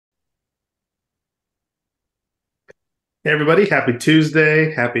Hey everybody, happy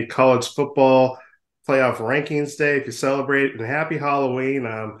Tuesday, happy college football playoff rankings day if you celebrate, and happy Halloween.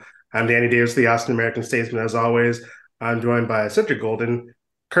 I'm Danny Davis, the Austin American-Statesman, as always. I'm joined by Cedric Golden,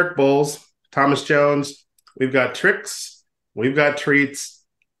 Kirk Bohls, Thomas Jones. We've got tricks, we've got treats,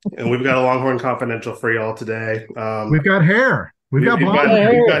 and we've got a Longhorn Confidential for y'all today. We've got hair. We've We've, got we've blonde got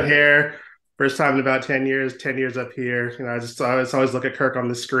hair. we've got hair. First time in about 10 years, 10 years up here. I always look at Kirk on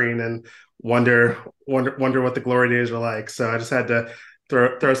the screen and wonder what the glory days are like. So I just had to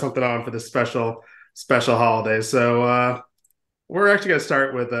throw something on for this special holiday. So we're actually going to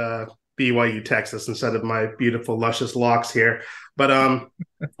start with BYU Texas instead of my beautiful luscious locks here. But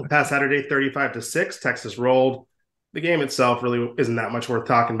past Saturday, 35-6, Texas rolled. The game itself really isn't that much worth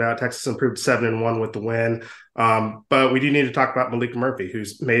talking about. Texas improved 7-1 with the win. But we do need to talk about Maalik Murphy,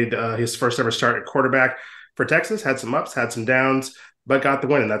 who's made his first ever start at quarterback for Texas. Had some ups, had some downs, but got the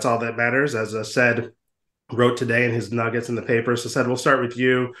win, and that's all that matters. As I said, wrote today in his nuggets in the paper. So said, we'll start with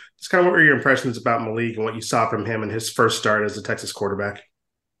you. Just kind of what were your impressions about Maalik and what you saw from him in his first start as a Texas quarterback?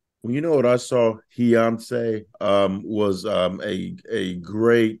 Well, you know what I saw? Beyonce was a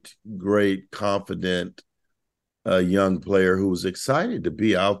great, confident young player who was excited to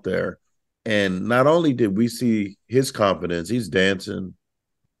be out there. And not only did we see his confidence, he's dancing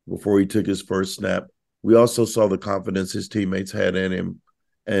before he took his first snap. We also saw the confidence his teammates had in him.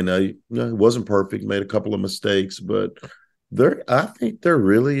 And it wasn't perfect, made a couple of mistakes, but I think they're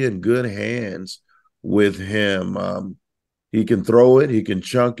really in good hands with him. He can throw it, he can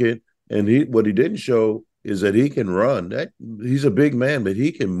chunk it, and what he didn't show is that he can run. That he's a big man, but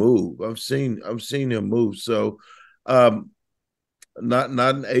he can move. I've seen him move. So, not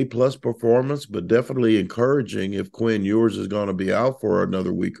an A+ performance, but definitely encouraging. If Quinn Ewers is going to be out for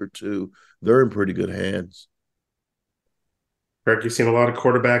another week or two, they're in pretty good hands. Kirk, you've seen a lot of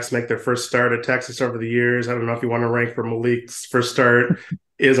quarterbacks make their first start at Texas over the years. I don't know if you want to rank for Maalik's first start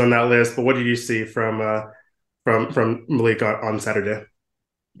is on that list, but what did you see from Maalik on Saturday?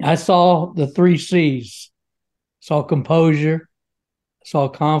 I saw the three C's. Saw composure, saw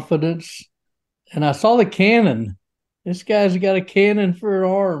confidence, and I saw the cannon. This guy's got a cannon for an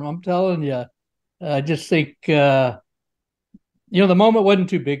arm. I'm telling you. I just think the moment wasn't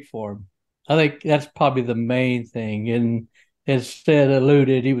too big for him. I think that's probably the main thing. And as said,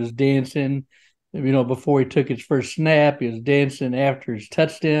 alluded, he was dancing. Before he took his first snap, he was dancing after his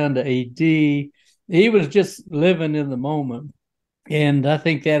touchdown to AD. He was just living in the moment. And I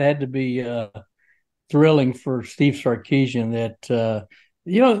think that had to be thrilling for Steve Sarkisian that,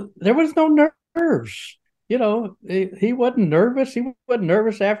 there was no nerves. He wasn't nervous. He wasn't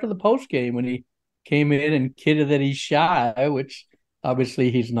nervous after the post game when he came in and kidded that he's shy, which obviously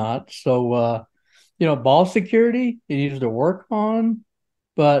he's not. So, ball security he needs to work on.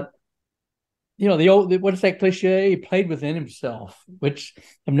 But the old what's that cliche? He played within himself, which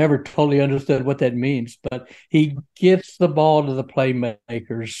I've never totally understood what that means. But he gets the ball to the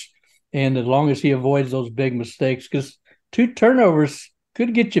playmakers, and as long as he avoids those big mistakes, because two turnovers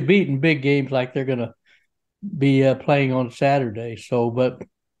could get you beat in big games like they're going to be playing on Saturday. So, but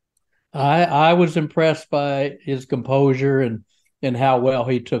I was impressed by his composure and how well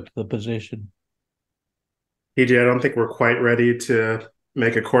he took the position. TJ, I don't think we're quite ready to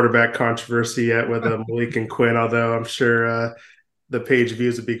make a quarterback controversy yet with Maalik and Quinn, although I'm sure the page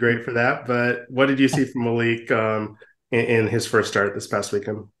views would be great for that. But what did you see from Maalik in his first start this past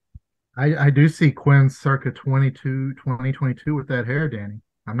weekend? I do see Quinn circa 2022 with that hair, Danny.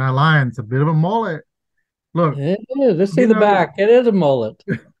 I'm not lying. It's a bit of a mullet. Look, It is. Let's see you the know, back. It is a mullet.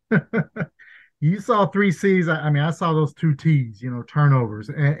 you saw three C's. I mean, I saw those two T's, turnovers.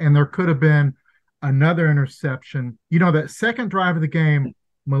 And there could have been another interception. That second drive of the game,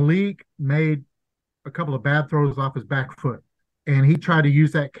 Maalik made a couple of bad throws off his back foot. And he tried to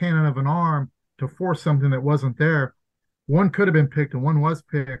use that cannon of an arm to force something that wasn't there. One could have been picked and one was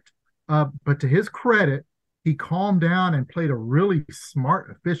picked. But to his credit, he calmed down and played a really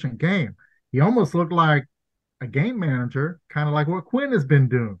smart, efficient game. He almost looked like a game manager, kind of like what Quinn has been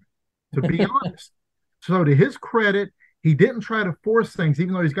doing, to be honest. So to his credit, he didn't try to force things,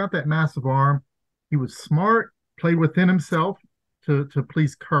 even though he's got that massive arm. He was smart, played within himself to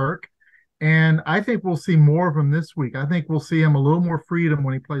please Kirk. And I think we'll see more of him this week. I think we'll see him a little more freedom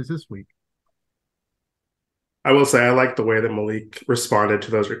when he plays this week. I will say I like the way that Maalik responded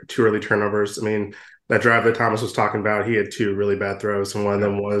to those two early turnovers. I mean, that drive that Thomas was talking about, he had two really bad throws, and one of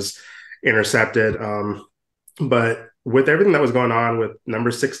them was intercepted. But with everything that was going on with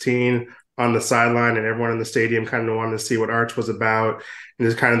number 16 on the sideline and everyone in the stadium kind of wanted to see what Arch was about, and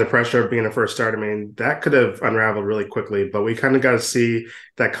just kind of the pressure of being a first start. I mean, that could have unraveled really quickly, but we kind of got to see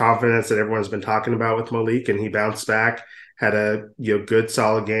that confidence that everyone's been talking about with Maalik, and he bounced back, had a good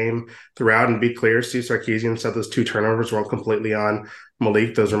solid game throughout. And be clear, Steve Sarkisian said those 2 turnovers weren't completely on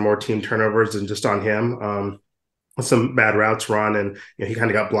Maalik; those are more team turnovers than just on him. Some bad routes run, and he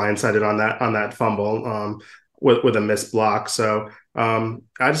kind of got blindsided on that fumble with a missed block. So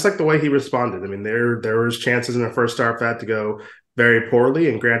I just like the way he responded. I mean, there was chances in the first start for that to go very poorly,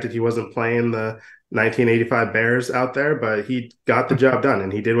 and granted, he wasn't playing the 1985 Bears out there, but he got the job done,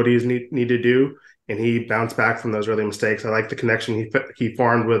 and he did what he needed to do, and he bounced back from those early mistakes. I like the connection he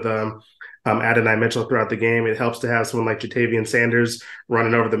formed with Adonai Mitchell throughout the game. It helps to have someone like Jatavian Sanders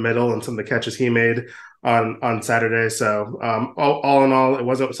running over the middle, and some of the catches he made on Saturday. So all in all, it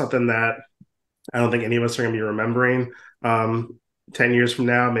wasn't something that I don't think any of us are going to be remembering 10 years from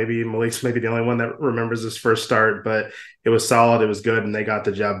now. Maybe Maalik's maybe the only one that remembers his first start, but it was solid, it was good, and they got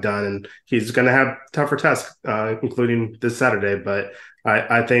the job done. And he's going to have tougher tests, including this Saturday. But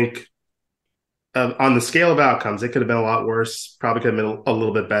I think on the scale of outcomes, it could have been a lot worse, probably could have been a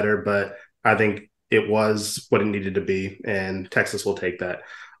little bit better, but I think it was what it needed to be, and Texas will take that.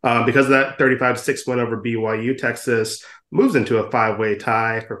 Because of that 35-6 win over BYU, Texas moves into a 5-way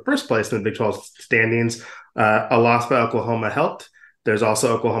tie for first place in the Big 12 standings. A loss by Oklahoma helped. There's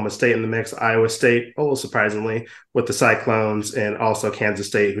also Oklahoma State in the mix, Iowa State, a little surprisingly, with the Cyclones, and also Kansas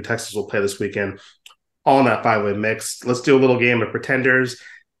State, who Texas will play this weekend, all in that 5-way mix. Let's do a little game of pretenders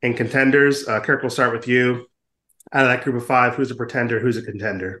and contenders. Kirk, we'll start with you. Out of that group of 5, who's a pretender, who's a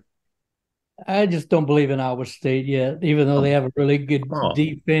contender? I just don't believe in Iowa State yet, even though they have a really good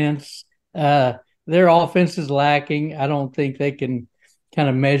defense. Their offense is lacking. I don't think they can kind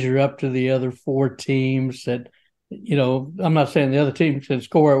of measure up to the other 4 teams that, I'm not saying the other teams can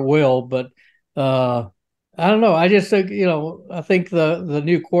score at will, but I don't know. I just think, I think the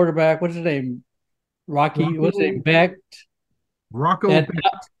new quarterback, what's his name? What's his name? Becht. Rocco Becht.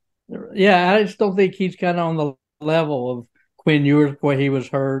 Yeah, I just don't think he's kind of on the level of Quinn Ewers, where he was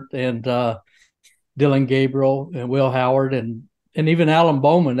hurt, and Dylan Gabriel and Will Howard and even Alan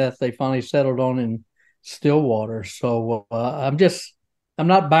Bowman that they finally settled on in Stillwater. So I'm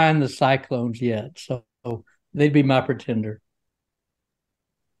not buying the Cyclones yet. So they'd be my pretender.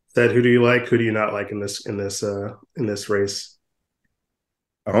 Ted, who do you like? Who do you not like in this race?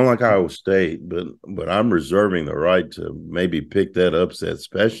 I don't like Iowa State, but I'm reserving the right to maybe pick that upset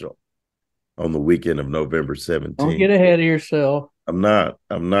special on the weekend of November 17th. Don't get ahead of yourself. I'm not,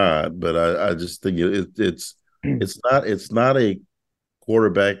 but I just think it's not a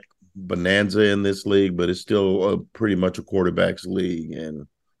quarterback bonanza in this league, but it's still pretty much a quarterback's league. And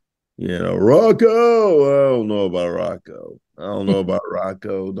Rocco, I don't know about Rocco. Don't know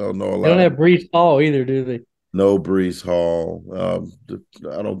a lot. They don't have Breece Hall either, do they? No Breece Hall.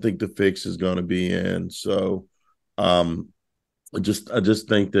 I don't think the fix is going to be in. So, I just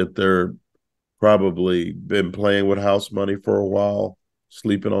think that they're probably been playing with house money for a while,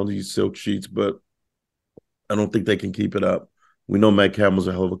 sleeping on these silk sheets, but I don't think they can keep it up. We know Matt Campbell's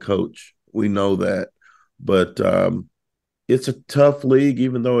a hell of a coach. We know that. But it's a tough league,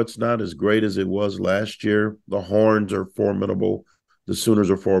 even though it's not as great as it was last year. The Horns are formidable. The Sooners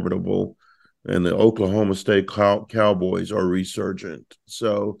are formidable. And the Oklahoma State Cowboys are resurgent.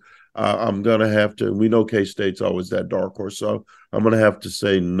 So I'm going to have to – we know K-State's always that dark horse. So I'm going to have to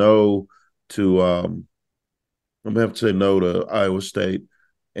say no to Iowa State,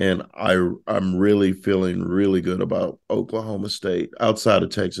 and I'm really feeling really good about Oklahoma State outside of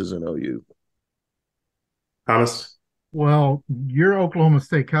Texas and OU. Thomas? Well, your Oklahoma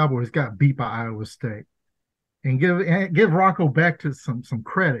State Cowboys got beat by Iowa State, and give Rocco Becht some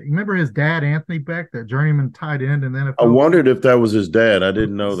credit. You remember his dad, Anthony Becht, that journeyman tight end, and then I wondered if that was his dad. I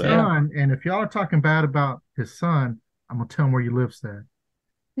didn't know that. Son, and if y'all are talking bad about his son, I'm gonna tell him where you live, Stan.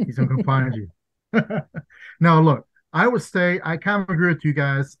 He's going to find you. Now, look, Iowa State, I kind of agree with you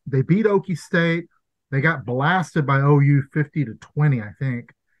guys. They beat Okie State. They got blasted by OU 50-20, I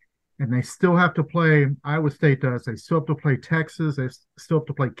think. And they still have to play, Iowa State does. They still have to play Texas. They still have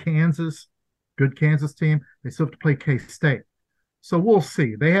to play Kansas, good Kansas team. They still have to play K-State. So we'll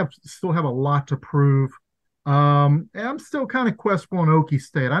see. They still have a lot to prove. And I'm still kind of questionable on Okie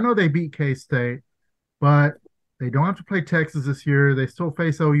State. I know they beat K-State, but they don't have to play Texas this year. They still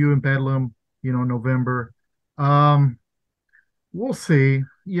face OU in Bedlam, November. We'll see.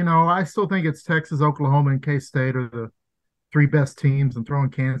 I still think it's Texas, Oklahoma, and K-State are the 3 best teams, and throwing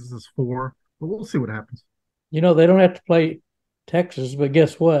Kansas as 4. But we'll see what happens. They don't have to play Texas, but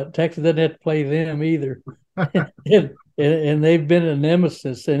guess what? Texas doesn't have to play them either. It and they've been a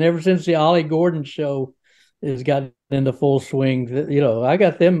nemesis. And ever since the Ollie Gordon show has gotten into full swing, I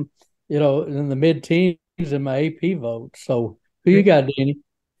got them, in the mid-teens in my AP vote. So who you got, Danny?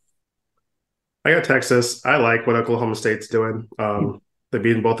 I got Texas. I like what Oklahoma State's doing. They're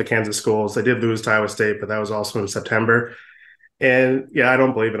beating both the Kansas schools. They did lose to Iowa State, but that was also in September. And yeah, I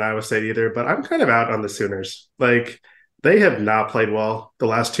don't believe in Iowa State either, but I'm kind of out on the Sooners. Like, they have not played well the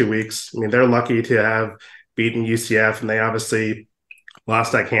last 2 weeks. I mean, they're lucky to have beaten UCF, and they obviously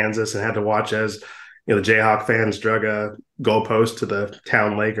lost at Kansas and had to watch as the Jayhawk fans drug a goalpost to the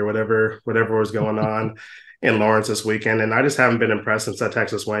town lake or whatever was going on in Lawrence this weekend. And I just haven't been impressed since that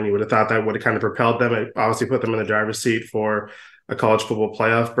Texas win. You would have thought that would have kind of propelled them. It obviously put them in the driver's seat for a college football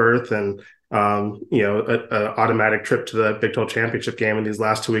playoff berth and a automatic trip to the Big 12 championship game. In these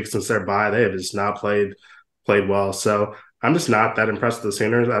last 2 weeks since their bye, they have just not played well. So I'm just not that impressed with the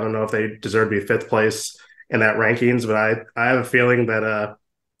Sooners. I don't know if they deserve to be fifth place in that rankings, but I have a feeling that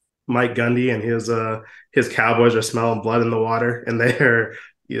Mike Gundy and his Cowboys are smelling blood in the water, and they're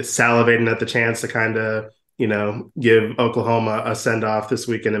salivating at the chance to kind of give Oklahoma a send off this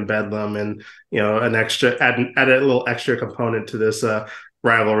weekend in Bedlam, and an extra add a little extra component to this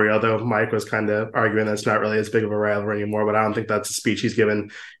rivalry. Although Mike was kind of arguing that it's not really as big of a rivalry anymore, but I don't think that's a speech he's given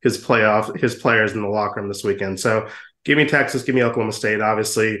his players in the locker room this weekend. So give me Texas, give me Oklahoma State.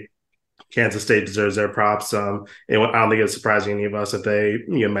 Obviously, Kansas State deserves their props. And I don't think it's surprising any of us if they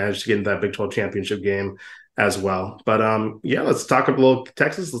manage to get into that Big 12 championship game as well. But let's talk a little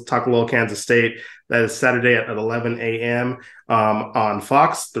Texas. Let's talk a little Kansas State. That is Saturday at 11 a.m. On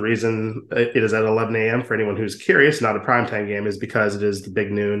Fox. The reason it is at 11 a.m. for anyone who's curious, not a primetime game, is because it is the big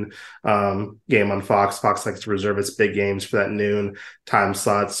noon game on Fox. Fox likes to reserve its big games for that noon time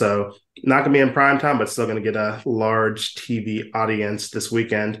slot. So not going to be in primetime, but still going to get a large TV audience this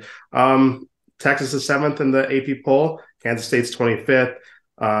weekend. Texas is 7th in the AP poll. Kansas State's 25th.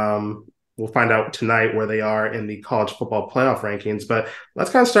 We'll find out tonight where they are in the college football playoff rankings. But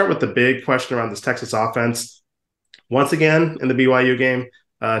let's kind of start with the big question around this Texas offense. Once again, in the BYU game,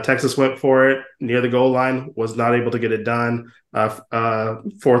 Texas went for it near the goal line, was not able to get it done.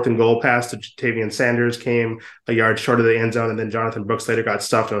 4th and goal pass to Jatavian Sanders came a yard short of the end zone, and then Jonathan Brooks later got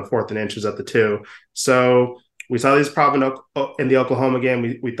stuffed on a 4th and inches at the 2. So we saw these problems in the Oklahoma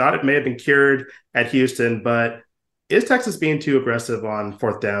game. We thought it may have been cured at Houston, but is Texas being too aggressive on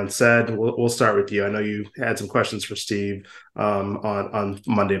 4th down? Ced, we'll start with you. I know you had some questions for Steve on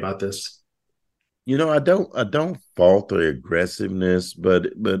Monday about this. I don't fault the aggressiveness, but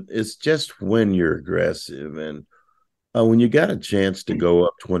it's just when you're aggressive, and when you got a chance to go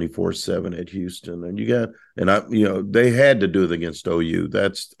up 24-7 at Houston, and they had to do it against OU.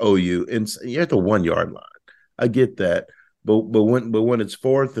 That's OU, and you're at the 1 yard line. I get that, but when it's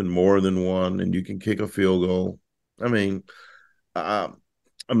 4th and more than one, and you can kick a field goal. I mean, I'm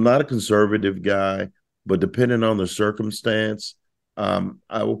not a conservative guy, but depending on the circumstance,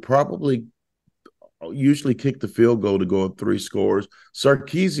 I will probably usually kick the field goal to go up 3 scores.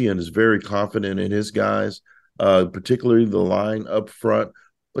 Sarkisian is very confident in his guys, particularly the line up front,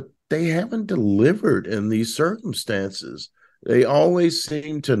 but they haven't delivered in these circumstances. They always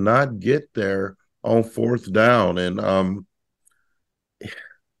seem to not get there on 4th down, and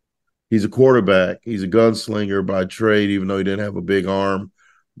he's a quarterback. He's a gunslinger by trade, even though he didn't have a big arm.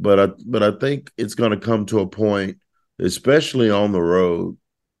 But I think it's going to come to a point, especially on the road,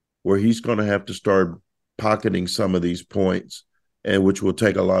 where he's going to have to start pocketing some of these points, and which will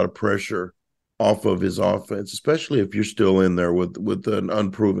take a lot of pressure off of his offense, especially if you're still in there with an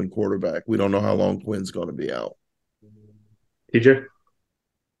unproven quarterback. We don't know how long Quinn's going to be out. TJ?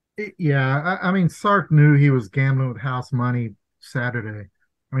 Yeah, I mean, Sark knew he was gambling with house money Saturday.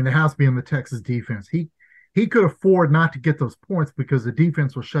 I mean, the house being the Texas defense. He could afford not to get those points because the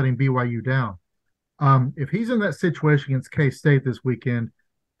defense was shutting BYU down. If he's in that situation against K-State this weekend,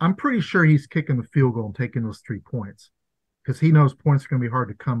 I'm pretty sure he's kicking the field goal and taking those 3 points because he knows points are going to be hard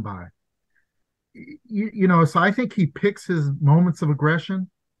to come by. So I think he picks his moments of aggression.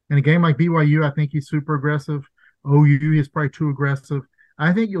 In a game like BYU, I think he's super aggressive. OU, he's probably too aggressive.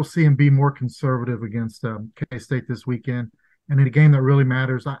 I think you'll see him be more conservative against K-State this weekend. And in a game that really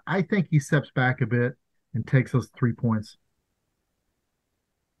matters, I think he steps back a bit and takes those 3 points.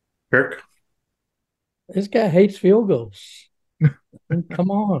 Kirk? This guy hates field goals. Come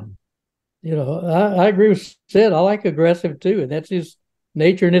on. I agree with Sid. I like aggressive too, and that's his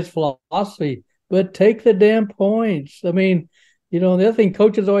nature and his philosophy. But take the damn points. I mean, the other thing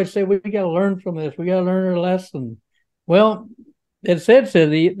coaches always say, we got to learn from this. We got to learn our lesson. Well, as Sid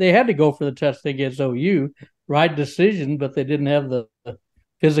said, they had to go for the test against OU. Right decision, but they didn't have the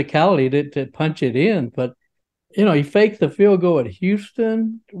physicality to punch it in. But he faked the field goal at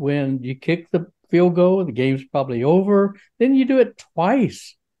Houston when you kick the field goal, the game's probably over. Then you do it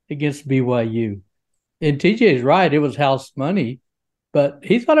twice against BYU. And TJ's right, it was house money, but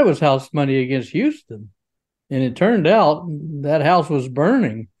he thought it was house money against Houston. And it turned out that house was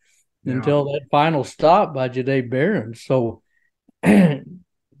burning until that final stop by Jahdae Barron. So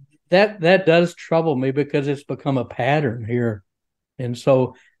that does trouble me because it's become a pattern here. And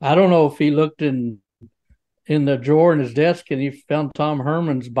so I don't know if he looked in the drawer in his desk and he found Tom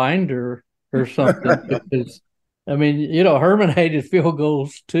Herman's binder or something. Because, I mean, Herman hated field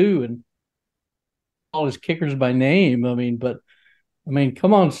goals too, and all his kickers by name.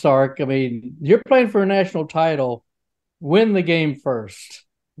 Come on, Sark. You're playing for a national title. Win the game first.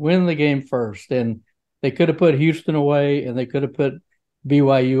 Win the game first. And they could have put Houston away, and they could have put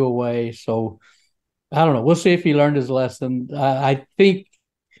BYU away. So I don't know. We'll see if he learned his lesson. I think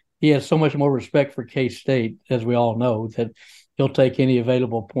he has so much more respect for K-State, as we all know, that he'll take any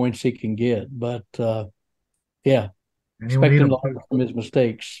available points he can get. But, expect him to learn from his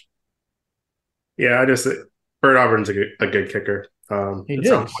mistakes. Yeah, Bert Auburn's a good kicker. At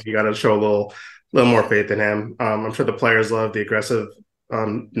some point, you got to show a little more faith in him. I'm sure the players love the aggressive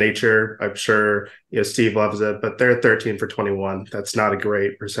nature. I'm sure Steve loves it, but they're 13 for 21. That's not a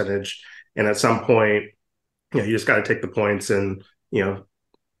great percentage. And at some point, you just got to take the points and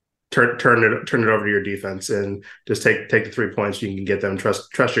turn it over to your defense and just take the 3 points you can get them.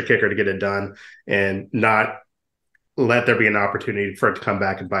 Trust your kicker to get it done, and not let there be an opportunity for it to come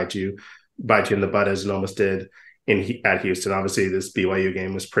back and bite you in the butt, as it almost did at Houston. Obviously, this BYU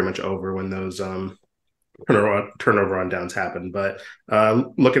game was pretty much over when those turnover on downs happened. But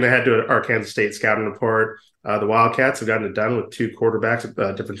looking ahead to our Kansas State scouting report, the Wildcats have gotten it done with 2 quarterbacks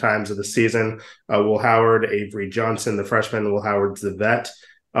at different times of the season. Will Howard, Avery Johnson, the freshman. Will Howard's the vet.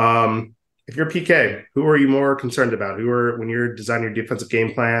 If you're PK, who are you more concerned about? When you're designing your defensive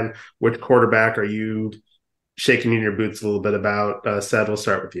game plan, which quarterback are you shaking in your boots a little bit about? Seth, we'll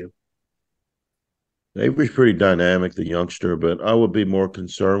start with you. Avery's pretty dynamic, the youngster, but I would be more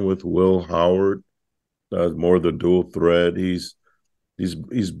concerned with Will Howard. More the dual threat. He's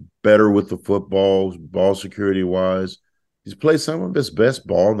better with the football, ball security wise. He's played some of his best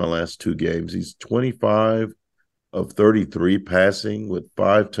ball in the last 2 games. He's 25 of 33 passing with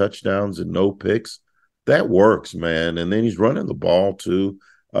 5 touchdowns and no picks. That works, man. And then he's running the ball too.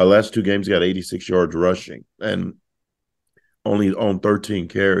 Last 2 games, he got 86 yards rushing and only on 13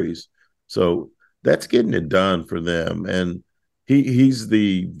 carries. So that's getting it done for them. And he's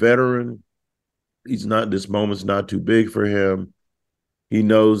the veteran. This moment's not too big for him. He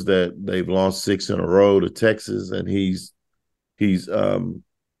knows that they've lost 6 in a row to Texas, and he's trying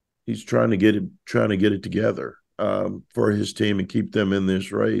to get it together for his team and keep them in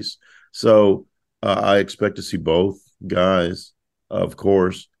this race. So I expect to see both guys, of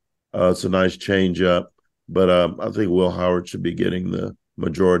course. It's a nice change up, but I think Will Howard should be getting the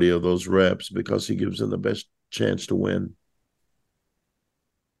majority of those reps because he gives them the best chance to win.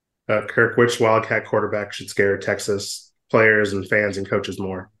 Kirk, which Wildcat quarterback should scare Texas players and fans and coaches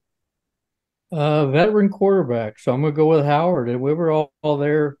more? Veteran quarterback. So I'm going to go with Howard. And we were all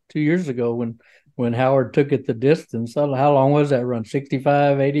there 2 years ago when Howard took it the distance. I don't know, how long was that run?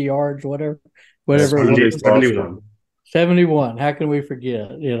 65, 80 yards, whatever it was. 71. 71. How can we forget?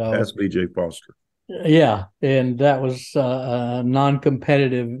 That's BJ Foster. Yeah, and that was a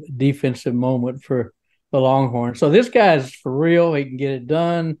non-competitive defensive moment for the Longhorns. So this guy's for real. He can get it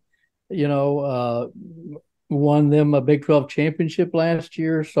done. Won them a Big 12 championship last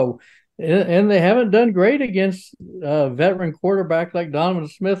year. So, and they haven't done great against veteran quarterback like Donovan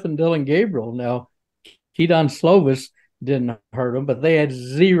Smith and Dylan Gabriel. Now, Keaton Slovis didn't hurt them, but they had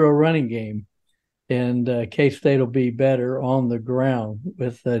 0 running game. And K-State will be better on the ground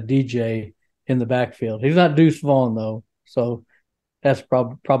with DJ in the backfield. He's not Deuce Vaughn, though. So that's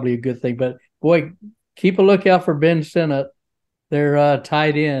probably a good thing. But, boy, keep a lookout for Ben Sinnott. They're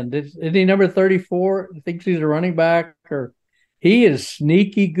tight end. Isn't he number 34? I think he's a running back. Or he is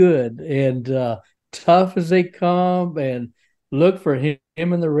sneaky good and tough as they come. And look for him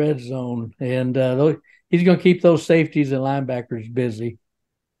in the red zone. And he's going to keep those safeties and linebackers busy.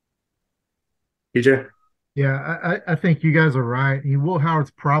 PJ? Yeah, I think you guys are right. Will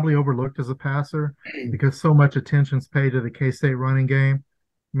Howard's probably overlooked as a passer because so much attention's paid to the K-State running game.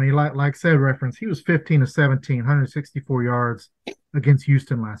 I mean, like said reference, he was 15 of 17, 164 yards against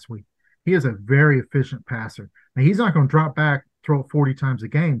Houston last week. He is a very efficient passer. Now, he's not going to drop back, throw it 40 times a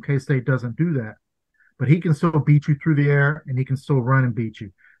game. K-State doesn't do that. But he can still beat you through the air, and he can still run and beat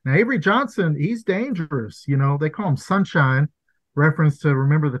you. Now, Avery Johnson, he's dangerous. They call him Sunshine, reference to,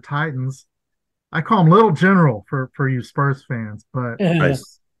 remember, the Titans. I call him Little General for you Spurs fans, but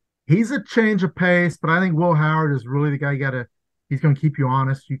Nice. he's a change of pace. But I think Will Howard is really the guy you got to. He's going to keep you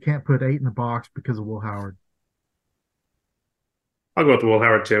honest. You can't put 8 in the box because of Will Howard. I'll go with Will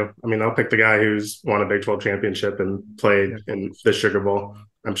Howard too. I mean, I'll pick the guy who's won a Big 12 championship and played Yeah. in the Sugar Bowl.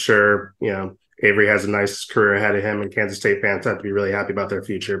 I'm sure, Avery has a nice career ahead of him, and Kansas State fans have to be really happy about their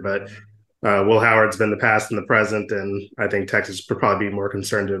future. But Will Howard's been the past and the present, and I think Texas would probably be more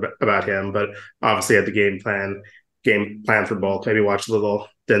concerned about him. But obviously, had the game plan for both. Maybe watch a little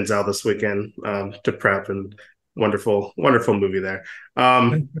Denzel this weekend to prep, and wonderful, wonderful movie there.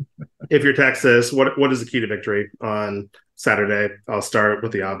 If you're Texas, what is the key to victory on Saturday? I'll start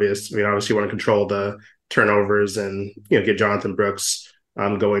with the obvious. I mean, obviously, you want to control the turnovers and get Jonathan Brooks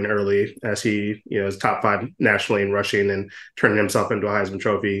going early, as he is top 5 nationally in rushing and turning himself into a Heisman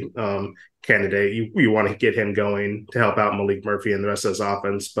Trophy candidate. You want to get him going to help out Maalik Murphy and the rest of his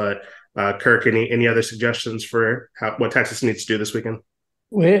offense. But Kirk, any other suggestions for what Texas needs to do this weekend?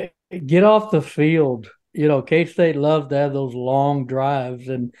 Well, get off the field. K-State loves to have those long drives.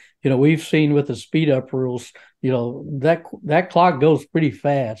 And, we've seen with the speed up rules, that clock goes pretty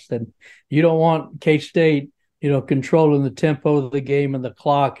fast. And you don't want K-State, controlling the tempo of the game and the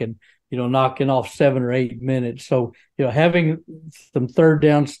clock and, knocking off 7 or 8 minutes. So, having some third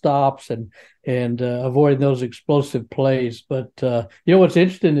down stops and avoiding those explosive plays. But, what's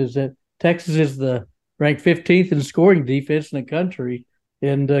interesting is that Texas is the ranked 15th in scoring defense in the country,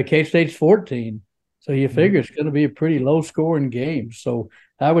 and K-State's 14. So you figure it's going to be a pretty low-scoring game. So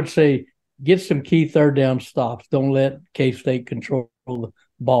I would say get some key third down stops. Don't let K-State control the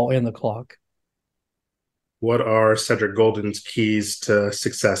ball and the clock. What are Cedric Golden's keys to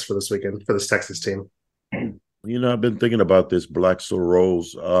success for this weekend for this Texas team? I've been thinking about this Black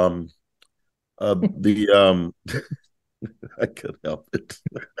Rose. I could help it.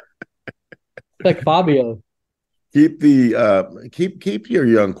 Like Fabio. Keep your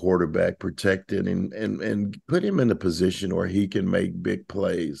young quarterback protected and put him in a position where he can make big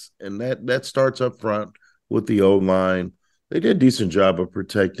plays. And that starts up front with the O-line. They did a decent job of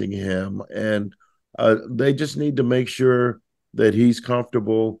protecting him, and they just need to make sure that he's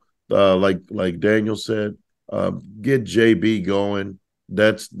comfortable. Like Daniel said, get JB going.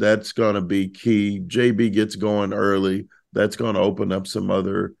 That's going to be key. JB gets going early. That's going to open up some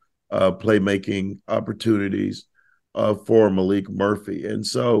other playmaking opportunities for Maalik Murphy. And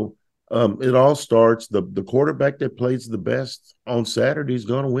so it all starts, the quarterback that plays the best on Saturday is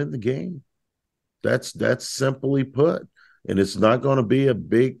going to win the game. That's simply put. And it's not going to be a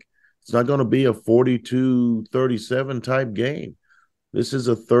 42-37 type game. This is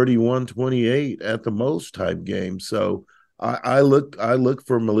a 31-28 at the most type game. So I look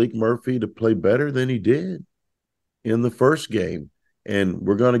for Maalik Murphy to play better than he did in the first game. And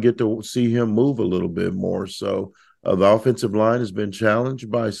we're going to get to see him move a little bit more. So the offensive line has been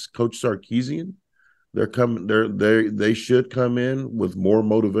challenged by Coach Sarkisian. They should come in with more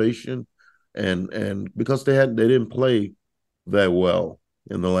motivation, and because they didn't play that well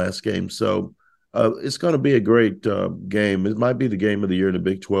in the last game. So it's going to be a great game. It might be the game of the year in the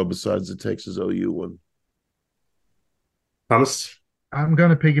Big 12 besides the Texas OU one. Thomas? I'm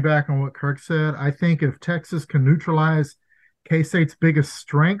going to piggyback on what Kirk said. I think if Texas can neutralize K-State's biggest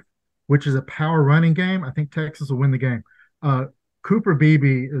strength, which is a power running game, I think Texas will win the game. Cooper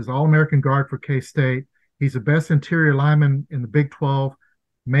Beebe is All-American guard for K-State. He's the best interior lineman in the Big 12,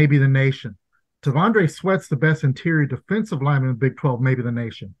 maybe the nation. Tavondre Sweat's the best interior defensive lineman in the Big 12, maybe the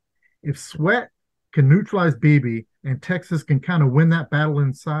nation. If Sweat can neutralize Beebe and Texas can kind of win that battle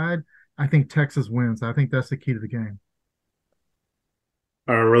inside, I think Texas wins. I think that's the key to the game.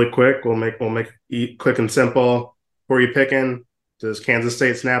 Really quick, we'll make it quick and simple. Who are you picking? Does Kansas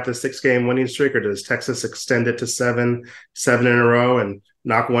State snap the 6-game winning streak, or does Texas extend it to seven in a row and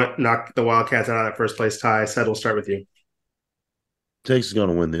knock the Wildcats out of that first place tie? Said we'll start with you. Texas is going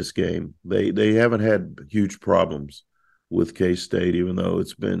to win this game. They haven't had huge problems with K-State, even though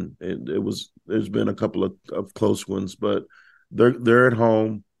there's been a couple of close ones, but they're at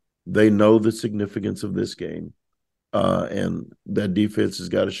home. They know the significance of this game, and that defense has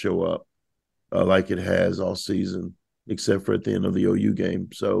got to show up like it has all season, except for at the end of the OU game.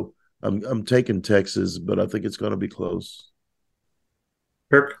 So I'm taking Texas, but I think it's going to be close.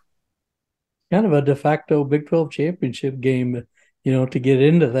 Kirk? Kind of a de facto Big 12 championship game, to get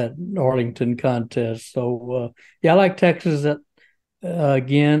into that Arlington contest. So, I like Texas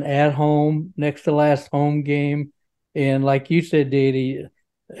again at home, next to last home game. And like you said, Didi,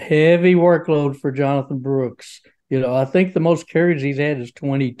 heavy workload for Jonathan Brooks. I think the most carries he's had is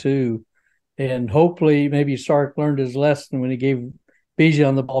 22. And hopefully maybe Sark learned his lesson when he gave Fiji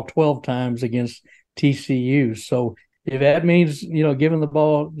on the ball 12 times against TCU. So if that means, giving the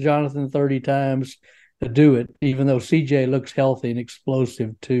ball Jonathan 30 times to do it, even though CJ looks healthy and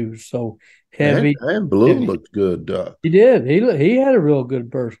explosive too. So heavy. And Bloom looked good. He did. He had a real good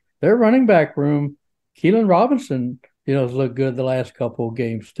burst. Their running back room, Keelan Robinson, has looked good the last couple of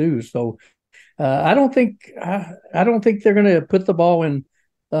games too. So I don't think they're going to put the ball in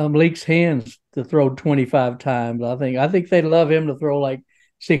Leak's hands to throw 25 times. I think they'd love him to throw like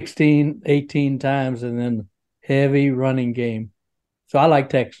 16, 18 times and then heavy running game. So I like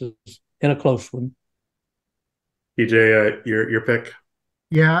Texas in a close one. DJ, your pick?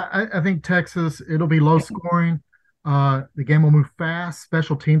 Yeah, I think Texas, it'll be low scoring. The game will move fast.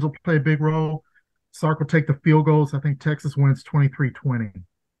 Special teams will play a big role. Sark will take the field goals. I think Texas wins 23-20.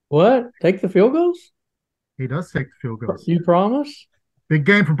 What? Take the field goals? He does take the field goals. You promise? Big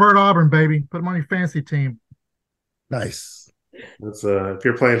game for Bert Auburn, baby. Put him on your fantasy team. Nice. That's if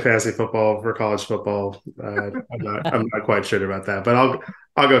you're playing fantasy football for college football, I'm not quite sure about that, but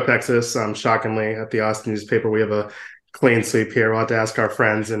I'll go Texas. Shockingly, at the Austin newspaper, we have a clean sweep here. We'll have to ask our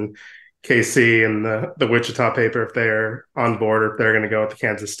friends in KC and the Wichita paper if they're on board or if they're going to go with the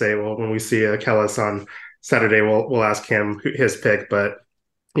Kansas State. Well, when we see Kellis on Saturday, we'll ask him his pick. But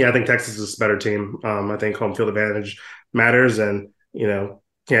yeah, I think Texas is a better team. I think home field advantage matters, and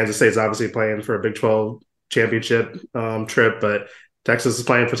Kansas State's obviously playing for a Big 12 championship trip, but Texas is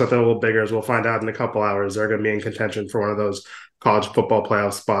playing for something a little bigger, as we'll find out in a couple hours. They're going to be in contention for one of those college football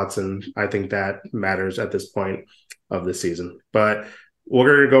playoff spots, and I think that matters at this point of the season. But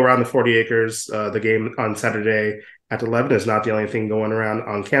we're going to go around the 40 acres. The game on Saturday at 11 is not the only thing going around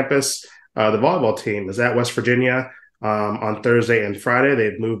on campus. The volleyball team is at West Virginia on Thursday and Friday.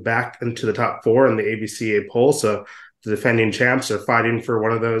 They've moved back into the top 4 in the ABCA poll, so the defending champs are fighting for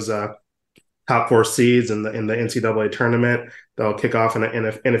one of those top 4 seeds in the NCAA tournament. They'll kick off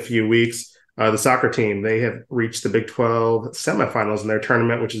in a few weeks. The soccer team, they have reached the Big 12 semifinals in their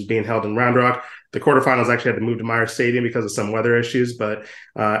tournament, which is being held in Round Rock. The quarterfinals actually had to move to Myers Stadium because of some weather issues, but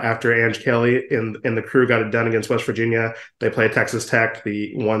after Ange Kelly and the crew got it done against West Virginia, they play Texas Tech,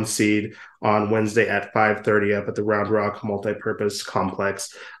 the 1 seed, on Wednesday at 5:30 up at the Round Rock Multipurpose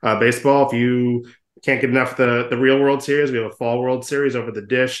Complex. Baseball, if you can't get enough of the real World Series, we have a Fall World Series over the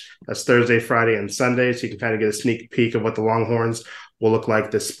dish. That's Thursday, Friday, and Sunday, so you can kind of get a sneak peek of what the Longhorns will look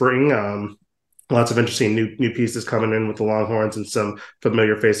like this spring. Lots of interesting new pieces coming in with the Longhorns and some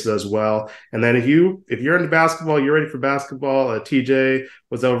familiar faces as well. And then if you're into basketball, you're ready for basketball. TJ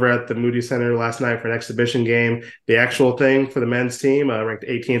was over at the Moody Center last night for an exhibition game. The actual thing for the men's team, ranked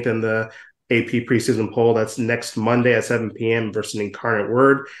 18th in the AP preseason poll. That's next Monday at 7 p.m. versus Incarnate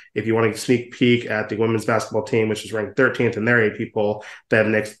Word. If you want to sneak peek at the women's basketball team, which is ranked 13th in their AP poll, they have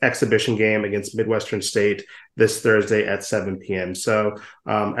an exhibition game against Midwestern State this Thursday at 7 p.m. So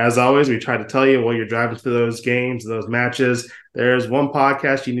as always, we try to tell you while you're driving to those games, those matches, there's one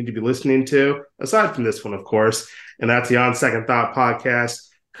podcast you need to be listening to, aside from this one, of course, and that's the On Second Thought podcast.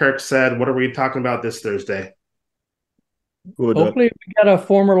 Kirk said, what are we talking about this Thursday? Hopefully we got a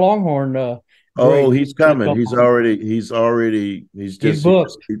former Longhorn. He's coming. He's booked.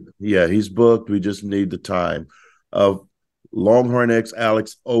 He's booked. We just need the time. Longhorn X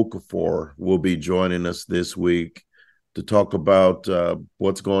Alex Okafor will be joining us this week to talk about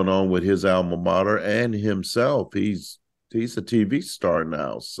what's going on with his alma mater and himself. He's a TV star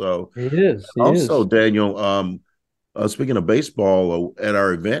now. So he is. Daniel, speaking of baseball, at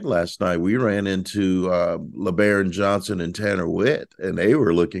our event last night, we ran into LeBaron Johnson and Tanner Witt, and they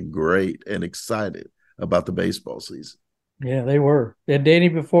were looking great and excited about the baseball season. Yeah, they were. And Danny,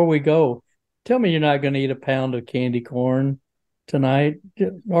 before we go, tell me you're not going to eat a pound of candy corn tonight,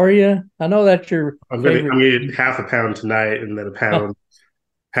 are you? I know that's your I'm going to eat half a pound tonight and then a pound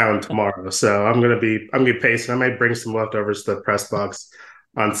tomorrow. So I'm going to be pacing. I might bring some leftovers to the press box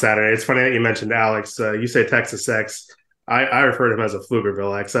on Saturday. It's funny that you mentioned Alex. You say Texas X. I refer to him as a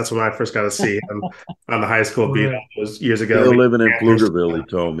Pflugerville X. That's when I first got to see him on the high school beat those years ago. Still living in Pflugerville, he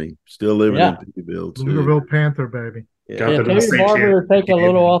told me. Still living in Pflugerville, too. Pflugerville Panther, baby. Tell your barber to take a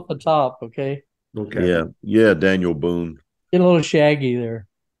little off the top, okay? Okay. Yeah, Daniel Boone. Get a little shaggy there.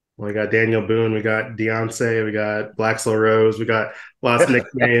 We got Daniel Boone, we got Deontay, we got Blackslow Rose, we got lots of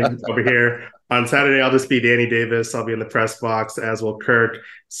nicknames over here. On Saturday, I'll just be Danny Davis. I'll be in the press box, as will Kirk,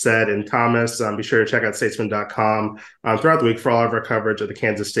 Ced, and Thomas. Be sure to check out statesman.com throughout the week for all of our coverage of the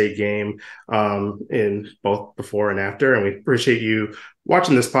Kansas State game in both before and after. And we appreciate you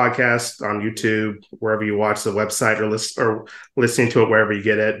watching this podcast on YouTube, wherever you watch the website, or listening to it wherever you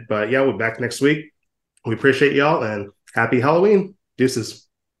get it. But yeah, we'll be back next week. We appreciate y'all, and happy Halloween. Deuces.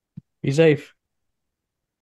 Be safe.